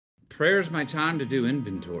Prayer is my time to do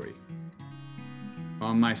inventory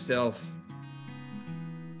on myself,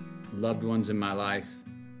 loved ones in my life,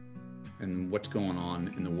 and what's going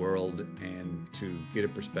on in the world, and to get a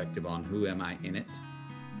perspective on who am I in it,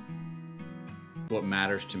 what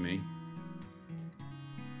matters to me,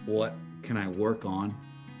 what can I work on,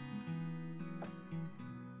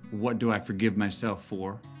 what do I forgive myself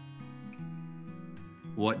for,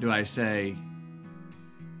 what do I say,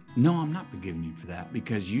 no, I'm not forgiving you for that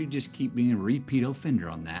because you just keep being a repeat offender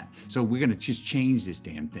on that. So we're going to just change this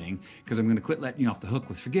damn thing because I'm going to quit letting you off the hook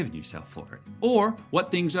with forgiving yourself for it. Or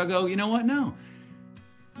what things I go, you know what? No.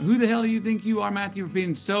 Who the hell do you think you are, Matthew, for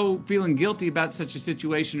being so feeling guilty about such a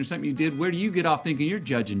situation or something you did? Where do you get off thinking you're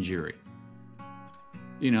judge and jury?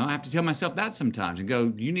 You know, I have to tell myself that sometimes and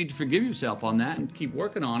go, you need to forgive yourself on that and keep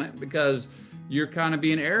working on it because you're kind of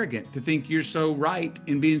being arrogant to think you're so right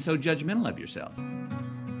in being so judgmental of yourself.